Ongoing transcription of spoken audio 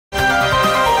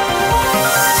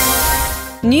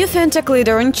New fintech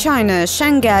leader in China,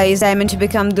 Shanghai is aiming to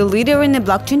become the leader in the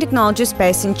blockchain technology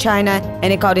space in China,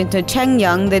 and according to Cheng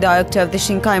Yang, the director of the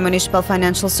Shanghai Municipal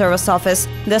Financial Service Office,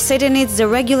 the city needs the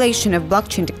regulation of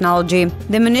blockchain technology.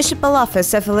 The municipal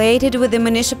office affiliated with the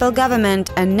municipal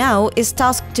government and now is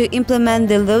tasked to implement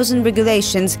the laws and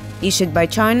regulations issued by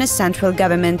China's central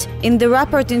government. In the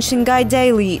report in Shanghai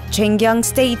Daily, Cheng Yang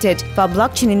stated, "For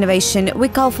blockchain innovation, we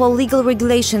call for legal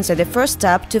regulations as the first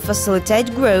step to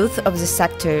facilitate growth of the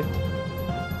sector."